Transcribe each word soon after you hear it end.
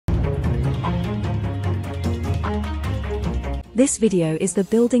This video is the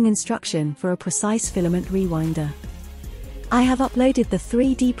building instruction for a precise filament rewinder. I have uploaded the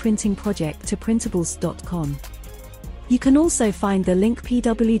 3D printing project to printables.com. You can also find the link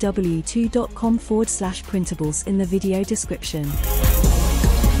www.com/printables in the video description.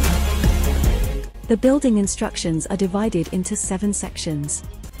 The building instructions are divided into 7 sections.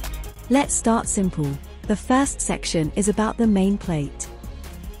 Let's start simple. The first section is about the main plate.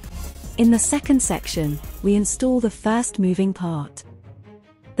 In the second section, we install the first moving part,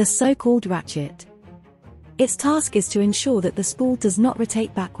 the so-called ratchet. Its task is to ensure that the spool does not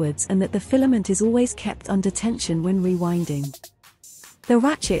rotate backwards and that the filament is always kept under tension when rewinding. The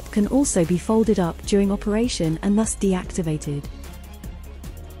ratchet can also be folded up during operation and thus deactivated.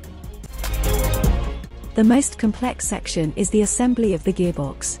 The most complex section is the assembly of the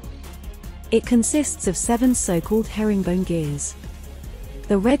gearbox. It consists of 7 so-called herringbone gears.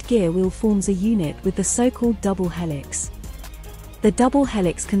 The red gear wheel forms a unit with the so-called double helix. The double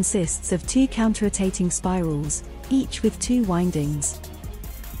helix consists of 2 counter-rotating spirals, each with 2 windings.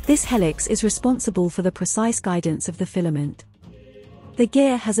 This helix is responsible for the precise guidance of the filament. The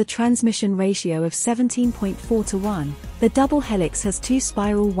gear has a transmission ratio of 17.4:1. The double helix has 2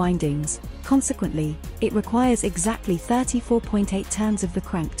 spiral windings, consequently, it requires exactly 34.8 turns of the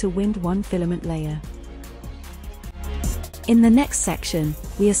crank to wind 1 filament layer. In the next section,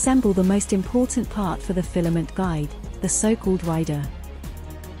 we assemble the most important part for the filament guide, the so-called rider.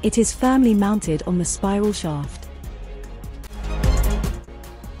 It is firmly mounted on the spiral shaft.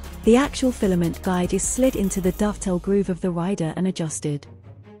 The actual filament guide is slid into the dovetail groove of the rider and adjusted.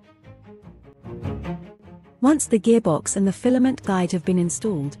 Once the gearbox and the filament guide have been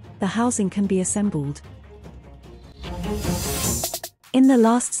installed, the housing can be assembled. In the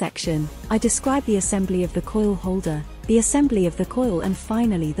last section, I describe the assembly of the coil holder, the assembly of the coil and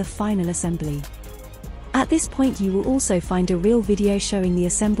finally the final assembly. At this point you will also find a real video showing the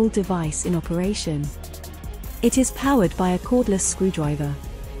assembled device in operation. It is powered by a cordless screwdriver.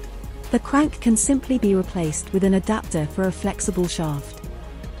 The crank can simply be replaced with an adapter for a flexible shaft.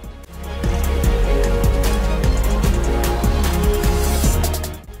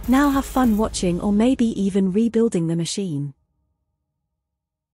 Now have fun watching or maybe even rebuilding the machine.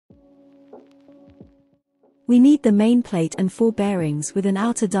 We need the main plate and 4 bearings with an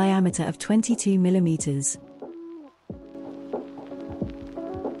outer diameter of 22 mm.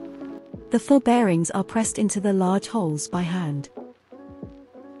 The 4 bearings are pressed into the large holes by hand.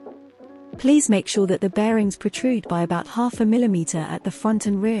 Please make sure that the bearings protrude by about 0.5 mm at the front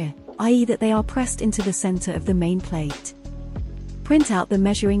and rear, i.e. that they are pressed into the center of the main plate. Print out the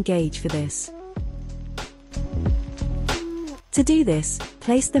measuring gauge for this. To do this,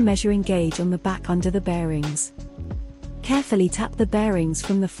 place the measuring gauge on the back under the bearings. Carefully tap the bearings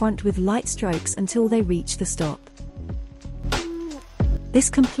from the front with light strokes until they reach the stop. This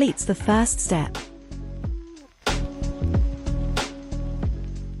completes the first step.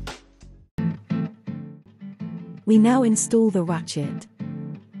 We now install the ratchet.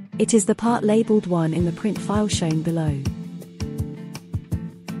 It is the part labeled 1 in the print file shown below.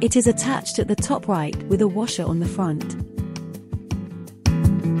 It is attached at the top right with a washer on the front.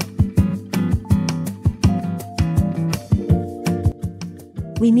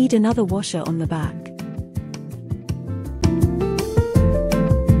 We need another washer on the back.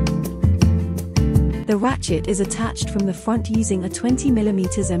 The ratchet is attached from the front using a 20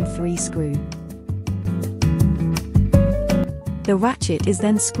 mm M3 screw. The ratchet is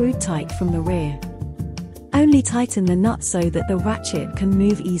then screwed tight from the rear. Only tighten the nut so that the ratchet can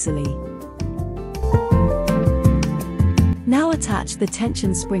move easily. Now attach the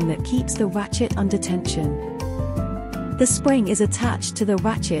tension spring that keeps the ratchet under tension. The spring is attached to the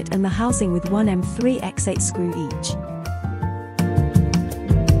ratchet and the housing with 1 M3x8 screw each.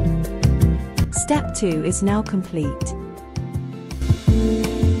 Step 2 is now complete.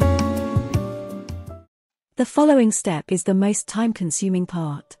 The following step is the most time-consuming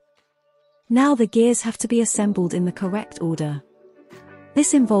part. Now the gears have to be assembled in the correct order.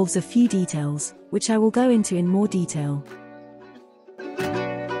 This involves a few details, which I will go into in more detail.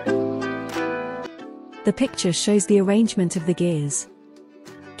 The picture shows the arrangement of the gears.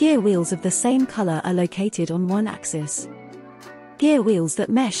 Gear wheels of the same color are located on one axis. Gear wheels that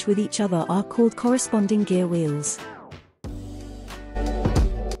mesh with each other are called corresponding gear wheels.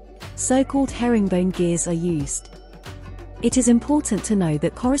 So-called herringbone gears are used. It is important to know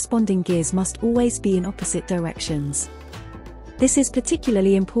that corresponding gears must always be in opposite directions. This is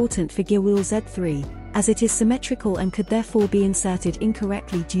particularly important for gear wheel Z3, as it is symmetrical and could therefore be inserted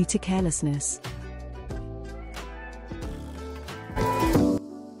incorrectly due to carelessness.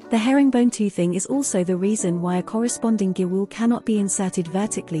 The herringbone toothing is also the reason why a corresponding gear wheel cannot be inserted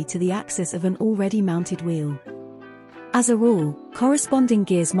vertically to the axis of an already mounted wheel. As a rule, corresponding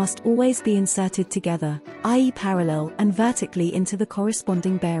gears must always be inserted together, i.e. parallel and vertically into the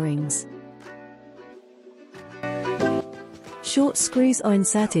corresponding bearings. Short screws are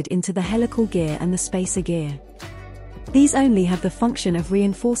inserted into the helical gear and the spacer gear. These only have the function of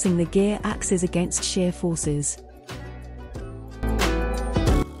reinforcing the gear axis against shear forces.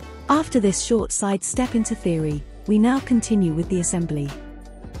 After this short side step into theory, we now continue with the assembly.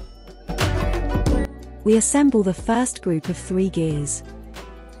 We assemble the first group of 3 gears.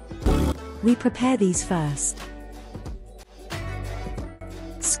 We prepare these first.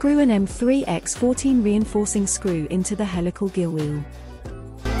 Screw an M3X14 reinforcing screw into the helical gear wheel.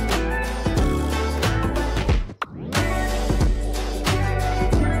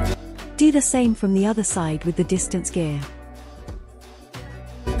 Do the same from the other side with the distance gear.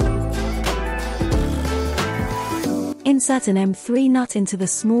 Insert an M3 nut into the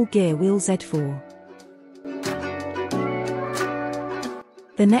small gear wheel Z4.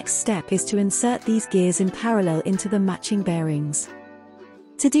 The next step is to insert these gears in parallel into the matching bearings.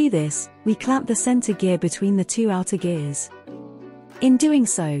 To do this, we clamp the center gear between the 2 outer gears. In doing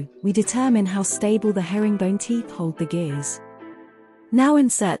so, we determine how stable the herringbone teeth hold the gears. Now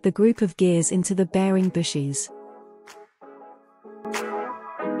insert the group of gears into the bearing bushes.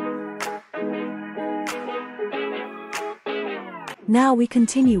 Now we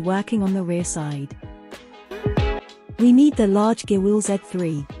continue working on the rear side. We need the large gear wheel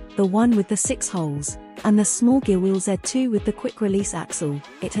Z3, the one with the 6 holes, and the small gear wheel Z2 with the quick release axle.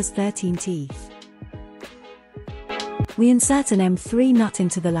 It has 13 teeth. We insert an M3 nut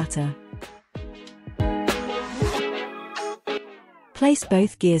into the latter. Place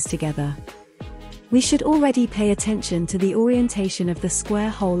both gears together. We should already pay attention to the orientation of the square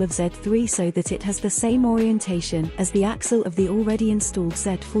hole of Z3 so that it has the same orientation as the axle of the already installed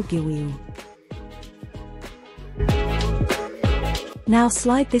Z4 gear wheel. Now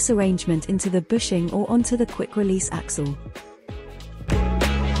slide this arrangement into the bushing or onto the quick release axle.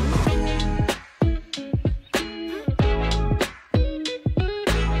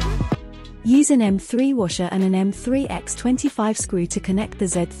 Use an M3 washer and an M3X25 screw to connect the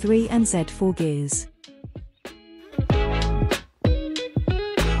Z3 and Z4 gears.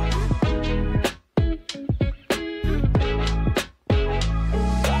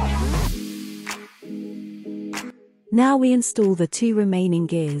 Now we install the 2 remaining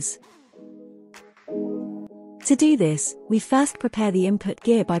gears. To do this, we first prepare the input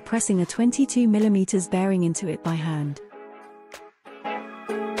gear by pressing a 22mm bearing into it by hand.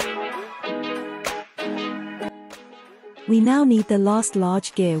 We now need the last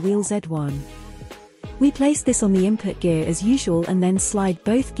large gear wheel Z1. We place this on the input gear as usual and then slide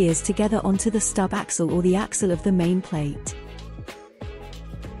both gears together onto the stub axle or the axle of the main plate.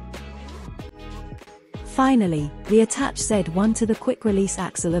 Finally, we attach Z1 to the quick release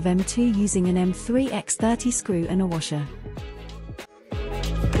axle of M2 using an M3X30 screw and a washer.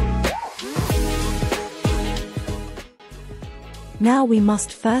 Now we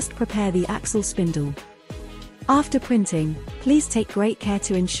must first prepare the axle spindle. After printing, please take great care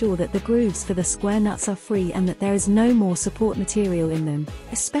to ensure that the grooves for the square nuts are free and that there is no more support material in them,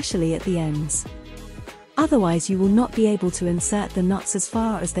 especially at the ends. Otherwise you will not be able to insert the nuts as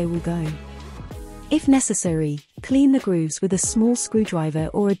far as they will go. If necessary, clean the grooves with a small screwdriver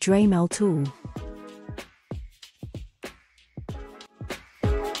or a Dremel tool.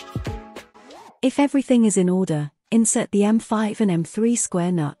 If everything is in order, insert the M5 and M3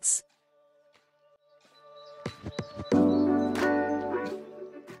 square nuts.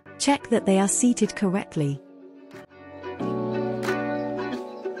 Check that they are seated correctly.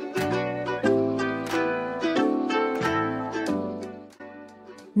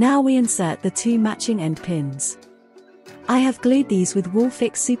 Now we insert the 2 matching end pins. I have glued these with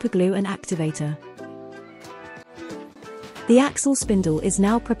Wall-Fix superglue and activator. The axle spindle is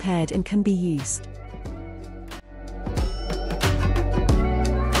now prepared and can be used.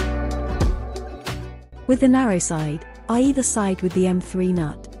 With the narrow side, i.e. the side with the M3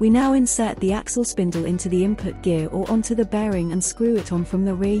 nut, we now insert the axle spindle into the input gear or onto the bearing and screw it on from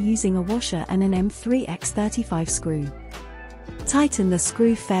the rear using a washer and an M3X35 screw. Tighten the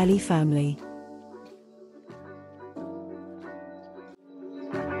screw fairly firmly.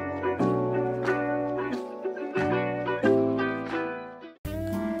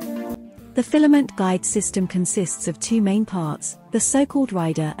 The filament guide system consists of 2 main parts, the so-called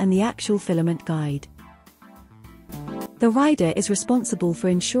rider and the actual filament guide. The rider is responsible for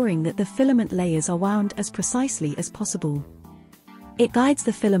ensuring that the filament layers are wound as precisely as possible. It guides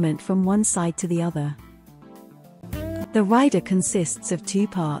the filament from one side to the other. The rider consists of two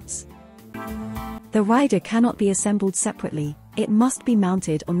parts. The rider cannot be assembled separately, it must be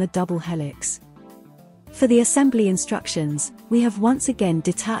mounted on the double helix. For the assembly instructions, we have once again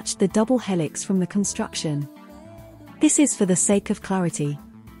detached the double helix from the construction. This is for the sake of clarity.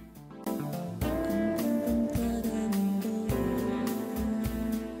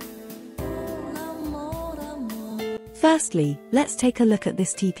 Firstly, let's take a look at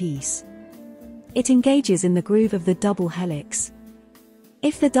this T-piece. It engages in the groove of the double helix.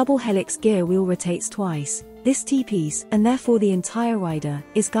 If the double helix gear wheel rotates twice, this T-piece, and therefore the entire rider,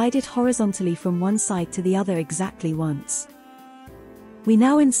 is guided horizontally from one side to the other exactly once. We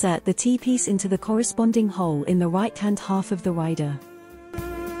now insert the T-piece into the corresponding hole in the right-hand half of the rider.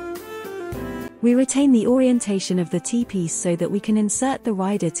 We retain the orientation of the T-piece so that we can insert the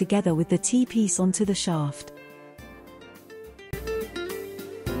rider together with the T-piece onto the shaft.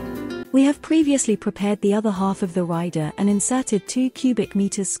 We have previously prepared the other half of the rider and inserted 2 cubic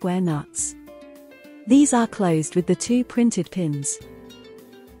meters square nuts. These are closed with the 2 printed pins.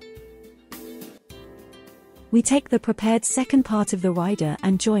 We take the prepared second part of the rider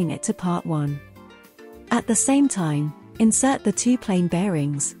and join it to part 1. At the same time, insert the 2 plain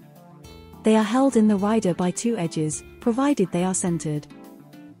bearings. They are held in the rider by 2 edges, provided they are centered.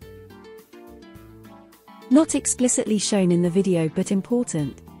 Not explicitly shown in the video but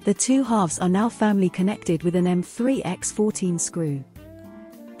important, the 2 halves are now firmly connected with an M3x14 screw.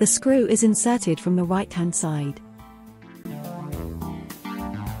 The screw is inserted from the right-hand side.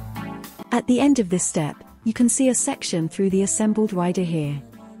 At the end of this step, you can see a section through the assembled rider here.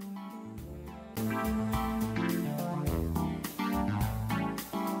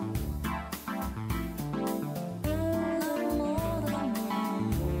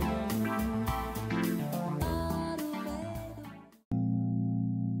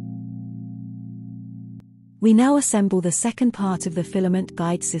 We now assemble the second part of the filament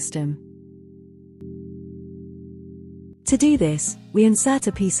guide system. To do this, we insert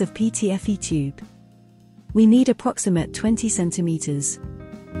a piece of PTFE tube. We need approximate 20 centimeters.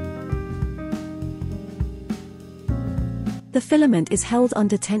 The filament is held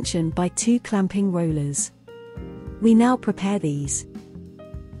under tension by 2 clamping rollers. We now prepare these.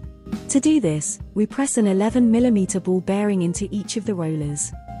 To do this, we press an 11 mm ball bearing into each of the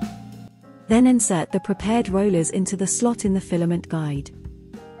rollers. Then insert the prepared rollers into the slot in the filament guide.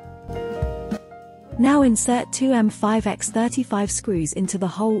 Now insert 2 M5x35 screws into the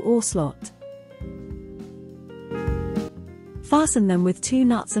hole or slot. Fasten them with 2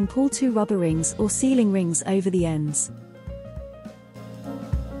 nuts and pull 2 rubber rings or sealing rings over the ends.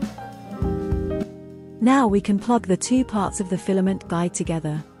 Now we can plug the 2 parts of the filament guide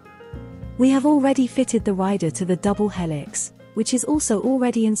together. We have already fitted the rider to the double helix, which is also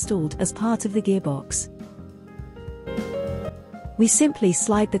already installed as part of the gearbox. We simply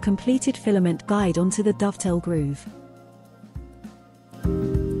slide the completed filament guide onto the dovetail groove.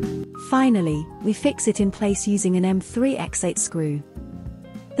 Finally, we fix it in place using an M3x8 screw.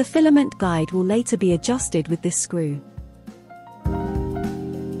 The filament guide will later be adjusted with this screw.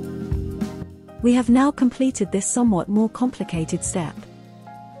 We have now completed this somewhat more complicated step.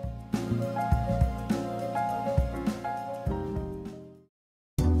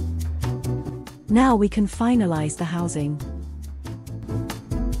 Now we can finalize the housing.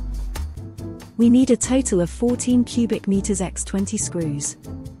 We need a total of 14 cubic meters x 20 screws.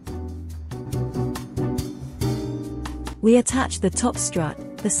 We attach the top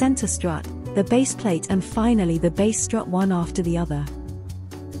strut, the center strut, the base plate and finally the base strut one after the other.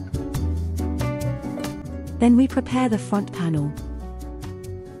 Then we prepare the front panel.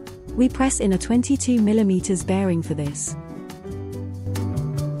 We press in a 22 mm bearing for this.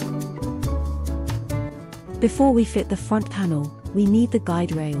 Before we fit the front panel, we need the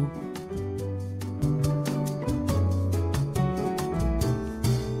guide rail.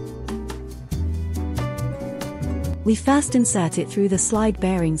 We first insert it through the slide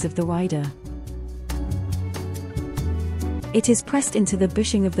bearings of the rider. It is pressed into the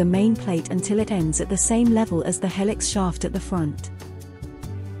bushing of the main plate until it ends at the same level as the helix shaft at the front.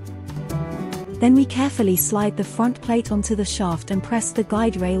 Then we carefully slide the front plate onto the shaft and press the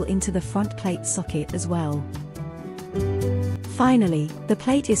guide rail into the front plate socket as well. Finally, the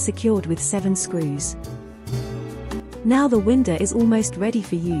plate is secured with 7 screws. Now the winder is almost ready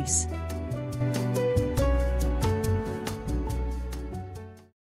for use.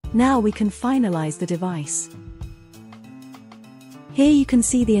 Now we can finalize the device. Here you can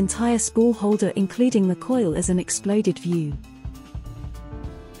see the entire spool holder including the coil as an exploded view.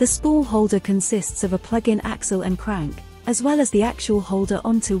 The spool holder consists of a plug-in axle and crank, as well as the actual holder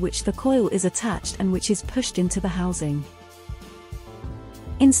onto which the coil is attached and which is pushed into the housing.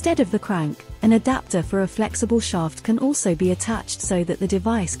 Instead of the crank, an adapter for a flexible shaft can also be attached so that the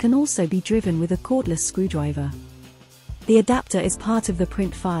device can also be driven with a cordless screwdriver. The adapter is part of the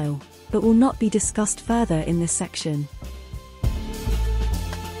print file, but will not be discussed further in this section.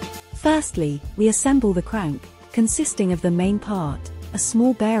 Firstly, we assemble the crank, consisting of the main part, a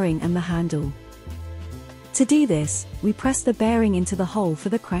small bearing and the handle. To do this, we press the bearing into the hole for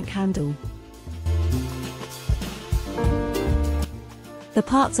the crank handle. The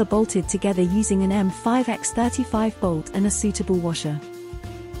parts are bolted together using an M5x35 bolt and a suitable washer.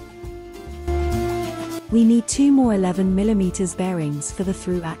 We need 2 more 11mm bearings for the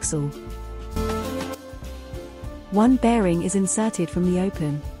through axle. One bearing is inserted from the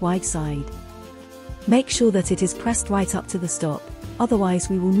open, wide side. Make sure that it is pressed right up to the stop, otherwise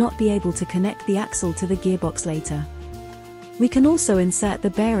we will not be able to connect the axle to the gearbox later. We can also insert the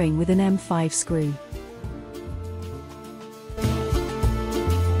bearing with an M5 screw.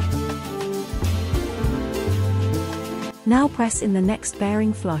 Now press in the next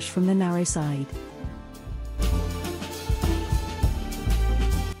bearing flush from the narrow side.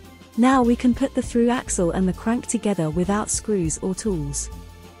 Now we can put the through axle and the crank together without screws or tools.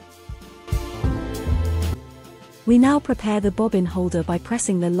 We now prepare the bobbin holder by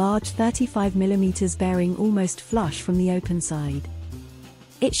pressing the large 35mm bearing almost flush from the open side.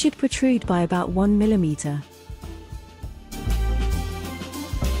 It should protrude by about 1 mm.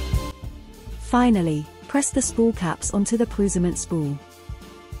 Finally, press the spool caps onto the PRUSAMENT spool.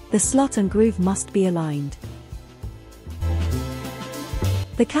 The slot and groove must be aligned.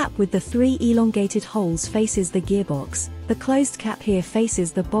 The cap with the 3 elongated holes faces the gearbox, the closed cap here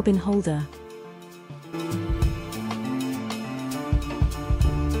faces the bobbin holder.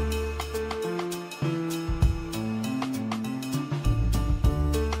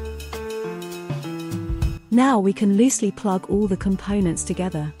 Now we can loosely plug all the components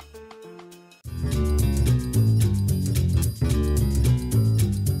together.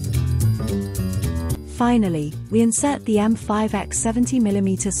 Finally, we insert the M5x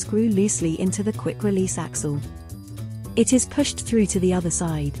 70mm screw loosely into the quick release axle. It is pushed through to the other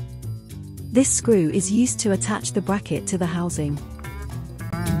side. This screw is used to attach the bracket to the housing.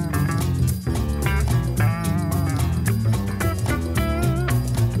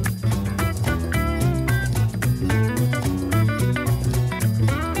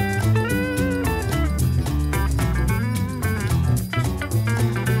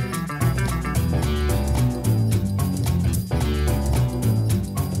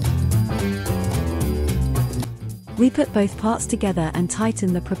 We put both parts together and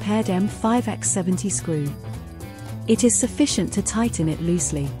tighten the prepared M5x70 screw. It is sufficient to tighten it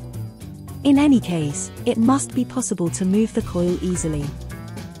loosely. In any case, it must be possible to move the coil easily.